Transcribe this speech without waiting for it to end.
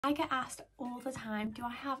I get asked all the time, do I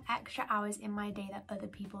have extra hours in my day that other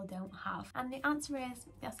people don't have? And the answer is,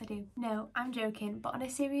 yes I do. No, I'm joking, but on a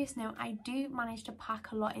serious note, I do manage to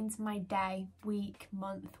pack a lot into my day, week,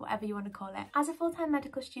 month, whatever you want to call it. As a full-time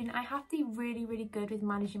medical student, I have to be really good with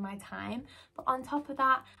managing my time, but on top of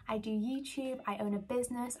that, I do YouTube, I own a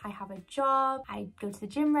business, I have a job, I go to the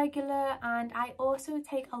gym regular, and I also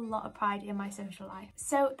take a lot of pride in my social life.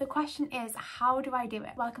 So the question is, how do I do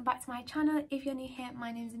it? Welcome back to my channel. If you're new here,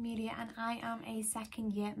 my name is Amelia and I am a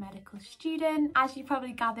second year medical student, as you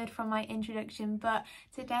probably gathered from my introduction, but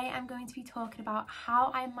today I'm going to be talking about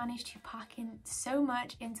how I managed to pack in so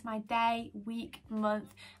much into my day, week,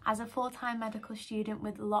 month as a full-time medical student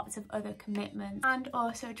with lots of other commitments, and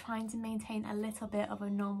also trying to maintain a little bit of a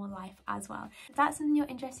normal life as well. If that's something you're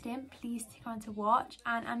interested in, please stick on to watch,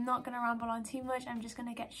 and I'm not going to ramble on too much. I'm just going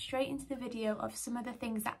to get straight into the video of some of the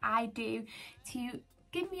things that I do to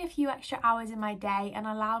give me a few extra hours in my day and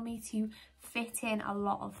allow me to fit in a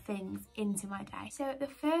lot of things into my day. So the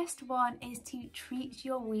first one is to treat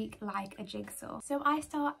your week like a jigsaw. So I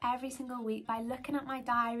start every single week by looking at my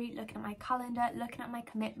diary, looking at my calendar, looking at my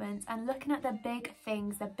commitments, and looking at the big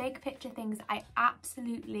things, the big picture things I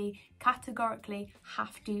absolutely categorically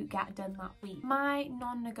have to get done that week. My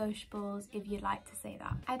non-negotiables, if you'd like to say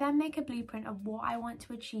that. I then make a blueprint of what I want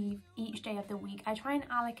to achieve each day of the week. I try and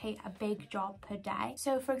allocate a big job per day.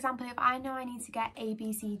 So for example, if I know I need to get A,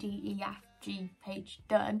 B, C, D, E, F, G, H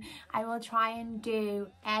done, I will try and do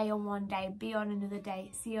A on one day, B on another day,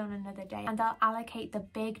 C on another day, and I'll allocate the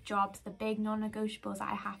big jobs, the big non-negotiables that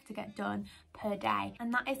I have to get done per day,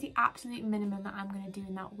 and that is the absolute minimum that I'm going to do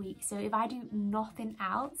in that week. So if I do nothing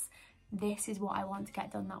else, this is what I want to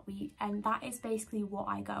get done that week, and that is basically what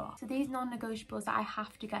I go off. So these non-negotiables that I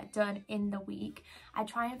have to get done in the week, I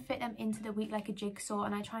try and fit them into the week like a jigsaw,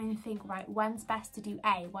 and I try and think, right, when's best to do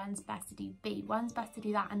A, when's best to do B, when's best to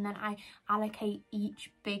do that, and then I allocate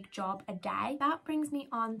each big job a day. That brings me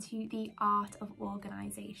on to the art of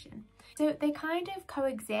organisation. So they kind of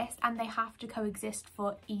coexist, and they have to coexist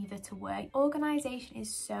for either to work. Organisation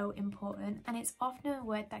is so important, and it's often a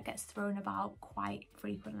word that gets thrown about quite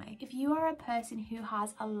frequently. If you are a person who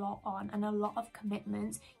has a lot on and a lot of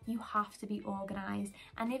commitments, you have to be organised,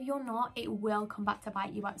 and if you're not, it will come back to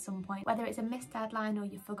bite you at some point, whether it's a missed deadline, or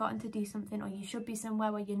you've forgotten to do something, or you should be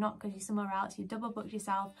somewhere where you're not because you're somewhere else, you double booked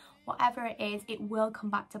yourself, whatever it is, it will come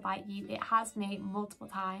back to bite you. It has me multiple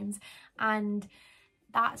times, and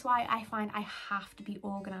that's why I find I have to be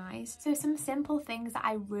organised. So some simple things that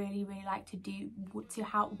I really like to do to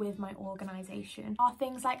help with my organisation are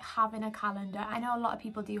things like having a calendar. I know a lot of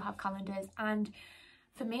people do have calendars, and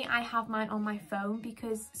for me, I have mine on my phone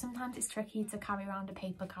because sometimes it's tricky to carry around a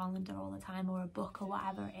paper calendar all the time, or a book or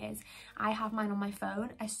whatever it is. I have mine on my phone.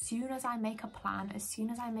 As soon as I make a plan, as soon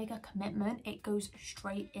as I make a commitment, it goes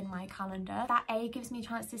straight in my calendar. That A gives me a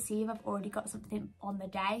chance to see if I've already got something on the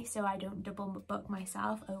day, so I don't double book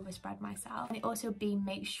myself, overspread myself. And it also B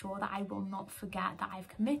makes sure that I will not forget that I've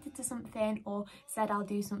committed to something or said I'll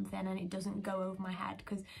do something and it doesn't go over my head,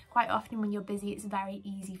 because quite often when you're busy, it's very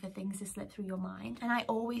easy for things to slip through your mind. And I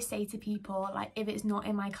always say to people, like, if it's not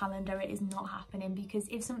in my calendar, it is not happening, because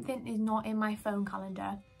if something is not in my phone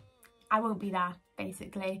calendar, I won't be there,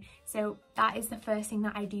 basically. So that is the first thing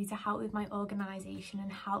that I do to help with my organisation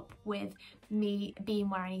and help with me being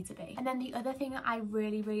where I need to be. And then the other thing that I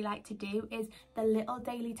really like to do is the little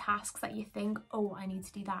daily tasks that you think, oh, I need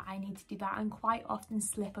to do that, I need to do that, and quite often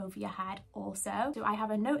slip over your head also. So I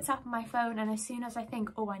have a notes app on my phone, and as soon as I think,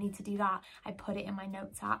 oh, I need to do that, I put it in my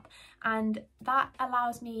notes app, and that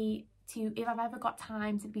allows me to, if I've ever got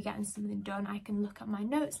time to be getting something done, I can look at my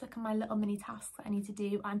notes, look at my little mini tasks that I need to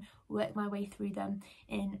do, and work my way through them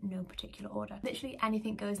in no particular order. Literally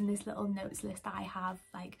anything goes in this little notes list that I have,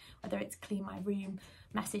 like whether it's clean my room,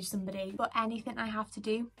 message somebody, but anything I have to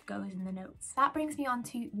do goes in the notes. That brings me on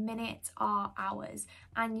to minutes or hours,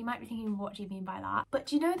 and you might be thinking, what do you mean by that? But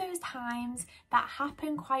do you know those times that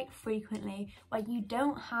happen quite frequently where you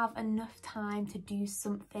don't have enough time to do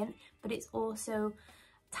something, but it's also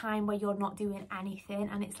time where you're not doing anything,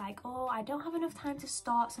 and it's like, oh, I don't have enough time to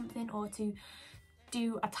start something or to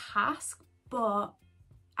do a task, but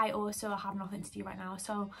I also have nothing to do right now,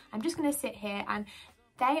 so I'm just gonna sit here. And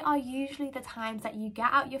they are usually the times that you get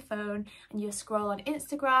out your phone and you scroll on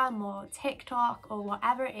Instagram or TikTok or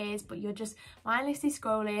whatever it is, but you're just mindlessly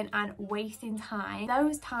scrolling and wasting time.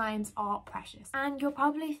 Those times are precious. And you're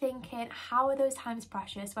probably thinking, how are those times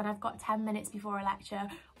precious when I've got 10 minutes before a lecture,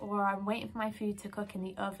 or I'm waiting for my food to cook in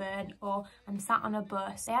the oven, or I'm sat on a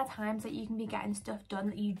bus? There are times that you can be getting stuff done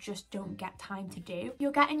that you just don't get time to do.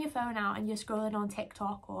 You're getting your phone out and you're scrolling on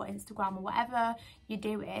TikTok or Instagram or whatever you're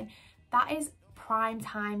doing. That is prime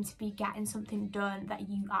time to be getting something done that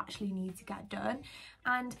you actually need to get done.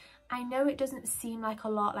 And I know it doesn't seem like a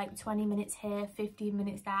lot, like 20 minutes here, 15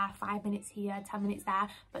 minutes there, 5 minutes here, 10 minutes there,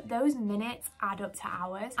 but those minutes add up to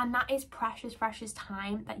hours, and that is precious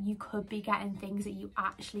time that you could be getting things that you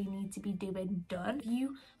actually need to be doing done. If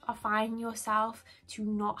you are finding yourself to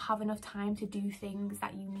not have enough time to do things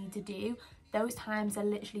that you need to do, those times are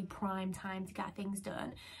literally prime time to get things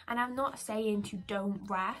done. And I'm not saying to don't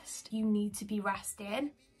rest, you need to be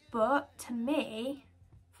resting, but to me,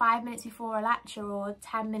 5 minutes before a lecture or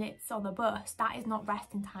 10 minutes on the bus, that is not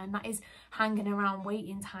resting time, that is hanging around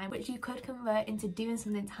waiting time, which you could convert into doing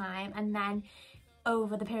something time, and then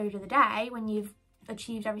over the period of the day, when you've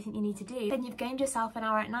achieved everything you need to do, then you've gained yourself an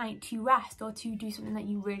hour at night to rest or to do something that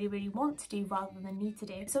you really want to do rather than need to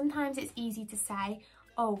do. Sometimes it's easy to say,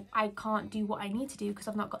 oh, I can't do what I need to do because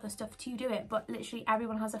I've not got the stuff to do it, but literally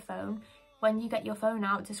everyone has a phone. When you get your phone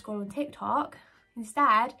out to scroll on TikTok,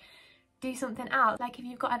 instead do something else. Like if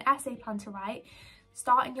you've got an essay plan to write,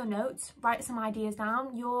 start in your notes, write some ideas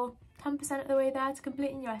down. You're 10% of the way there to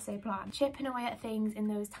completing your essay plan. Chipping away at things in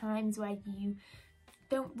those times where you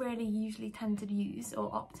don't really usually tend to use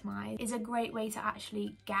or optimize is a great way to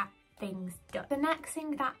actually get things done. The next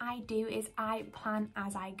thing that I do is I plan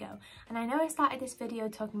as I go. And I know I started this video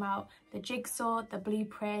talking about the jigsaw, the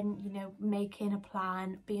blueprint, you know, making a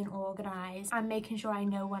plan, being organised, and making sure I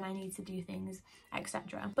know when I need to do things,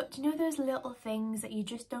 etc. But do you know those little things that you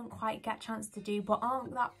just don't quite get a chance to do but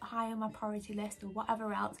aren't that high on my priority list or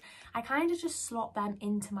whatever else? I kind of just slot them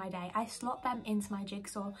into my day. I slot them into my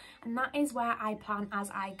jigsaw, and that is where I plan as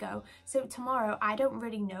I go. So tomorrow I don't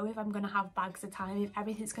really know if I'm going to have bags of time, if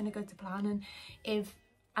everything's going to go to plan, and if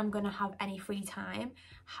I'm gonna have any free time.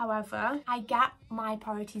 However, I get my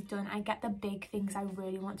priorities done, I get the big things I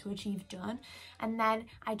really want to achieve done, and then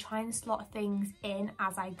I try and slot things in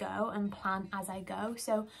as I go and plan as I go.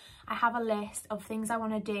 So I have a list of things I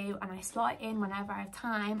want to do and I slot it in whenever I have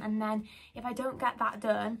time, and then if I don't get that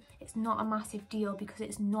done, it's not a massive deal because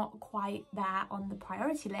it's not quite there on the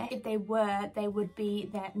priority list. If they were, they would be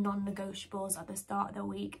the non-negotiables at the start of the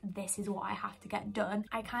week. This is what I have to get done.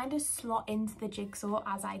 I kind of slot into the jigsaw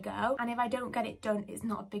as I go, and if I don't get it done, it's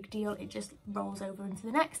not a big deal. It just rolls over into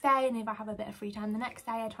the next day, and if I have a bit of free time the next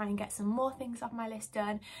day, I try and get some more things off my list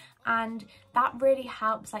done. And that really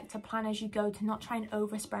helps, like, to plan as you go, to not try and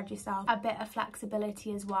overspread yourself. A bit of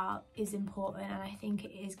flexibility as well is important, and I think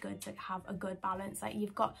it is good to have a good balance. Like,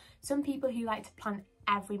 you've got some people who like to plan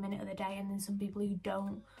every minute of the day, and then some people who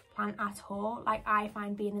don't plan at all. Like, I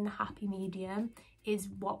find being in the happy medium is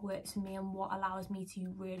what works for me and what allows me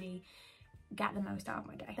to really get the most out of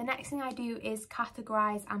my day. The next thing I do is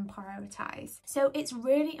categorise and prioritise. So it's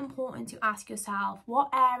really important to ask yourself, what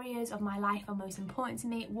areas of my life are most important to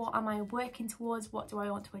me? What am I working towards? What do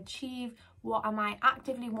I want to achieve? What am I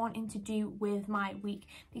actively wanting to do with my week?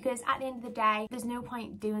 Because at the end of the day, there's no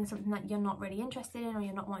point doing something that you're not really interested in, or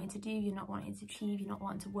you're not wanting to do, you're not wanting to achieve, you're not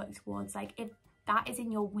wanting to work towards. Like, if that is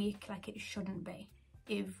in your week, like, it shouldn't be.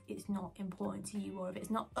 If it's not important to you, or if it's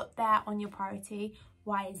not up there on your priority,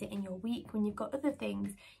 why is it in your week when you've got other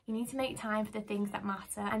things? You need to make time for the things that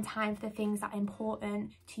matter and time for the things that are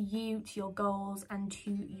important to you, to your goals, and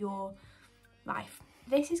to your life.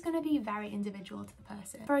 This is going to be very individual to the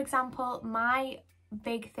person. For example, my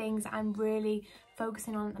big things that I'm really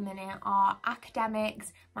focusing on at the minute are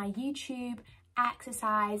academics, my YouTube,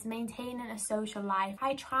 exercise, maintaining a social life.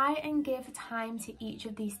 I try and give time to each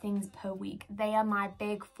of these things per week. They are my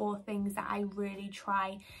big 4 things that I really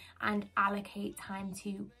try and allocate time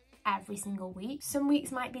to every single week. Some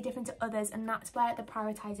weeks might be different to others, and that's where the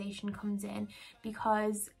prioritization comes in,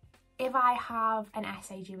 because if I have an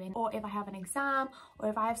essay due in, or if I have an exam, or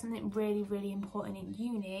if I have something really important in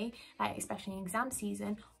uni, like especially in exam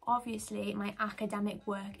season, obviously my academic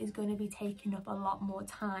work is going to be taking up a lot more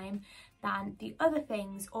time than the other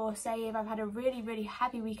things. Or say if I've had a really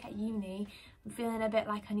heavy week at uni, I'm feeling a bit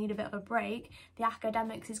like I need a bit of a break, the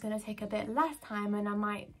academics is going to take a bit less time, and I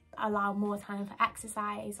might allow more time for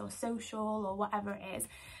exercise or social or whatever it is.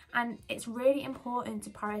 And it's really important to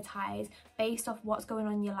prioritise based off what's going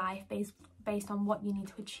on in your life, based on what you need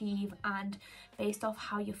to achieve, and based off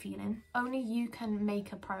how you're feeling. Only you can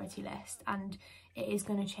make a priority list, and it is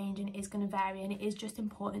going to change and it is going to vary, and it is just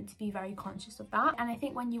important to be very conscious of that. And I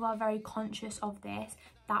think when you are very conscious of this,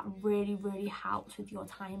 that really helps with your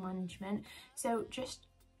time management. So just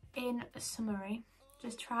in summary,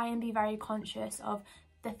 just try and be very conscious of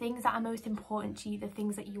the things that are most important to you, the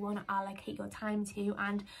things that you want to allocate your time to,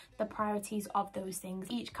 and the priorities of those things.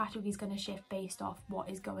 Each category is going to shift based off what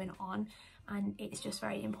is going on, and it's just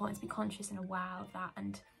very important to be conscious and aware of that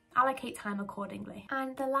and allocate time accordingly.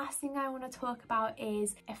 And the last thing I want to talk about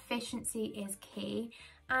is efficiency is key.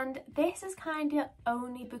 And this has kind of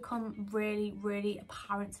only become really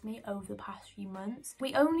apparent to me over the past few months.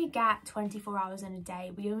 We only get 24 hours in a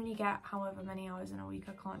day. We only get however many hours in a week.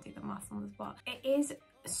 I can't do the maths on the spot. It is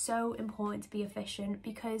so important to be efficient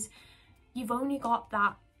because you've only got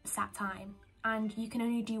that set time and you can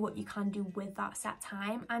only do what you can do with that set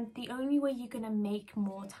time. And the only way you're going to make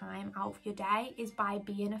more time out of your day is by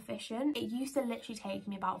being efficient. It used to literally take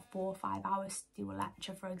me about 4 or 5 hours to do a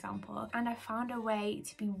lecture, for example, and I found a way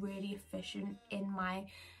to be really efficient in my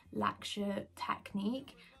lecture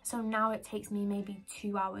technique. So now it takes me maybe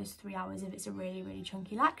 2 hours, 3 hours if it's a really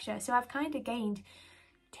chunky lecture. So I've kind of gained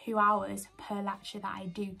 2 hours per lecture that I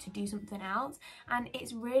do to do something else. And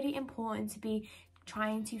it's really important to be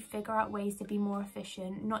trying to figure out ways to be more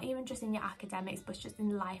efficient, not even just in your academics but just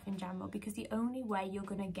in life in general, because the only way you're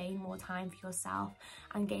going to gain more time for yourself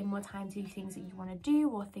and gain more time to do things that you want to do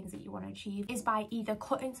or things that you want to achieve is by either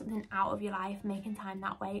cutting something out of your life, making time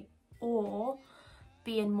that way, or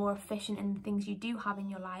being more efficient in the things you do have in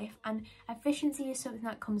your life. And efficiency is something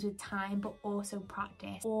that comes with time but also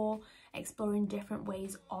practice or exploring different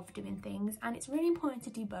ways of doing things, and it's really important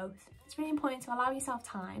to do both. It's really important to allow yourself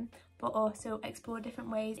time but also explore different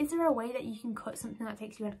ways. Is there a way that you can cut something that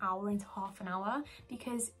takes you an hour into half an hour?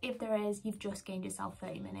 Because if there is, you've just gained yourself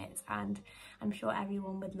 30 minutes, and I'm sure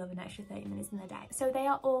everyone would love an extra 30 minutes in their day. So they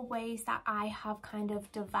are all ways that I have kind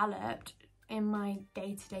of developed in my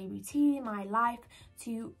day-to-day routine, my life,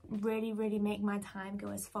 to really make my time go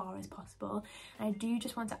as far as possible. And I do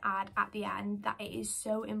just want to add at the end that it is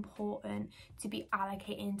so important to be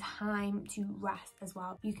allocating time to rest as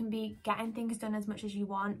well. You can be getting things done as much as you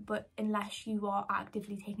want, but unless you are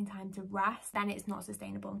actively taking time to rest, then it's not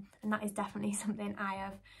sustainable. And that is definitely something I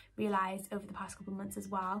have realised over the past couple of months as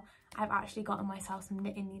well. I've actually gotten myself some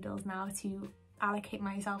knitting needles now to allocate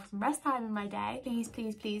myself some rest time in my day. Please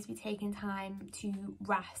be taking time to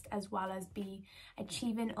rest as well as be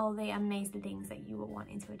achieving all the amazing things that you were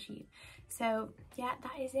wanting to achieve. So yeah,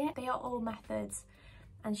 that is it. They are all methods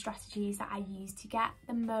and strategies that I use to get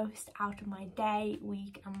the most out of my day,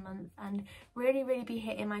 week and month, and really be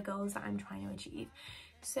hitting my goals that I'm trying to achieve.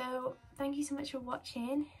 So thank you so much for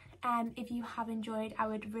watching. If you have enjoyed, I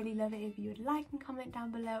would really love it if you would like and comment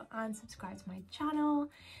down below and subscribe to my channel.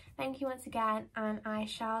 Thank you once again, and I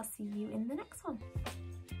shall see you in the next one.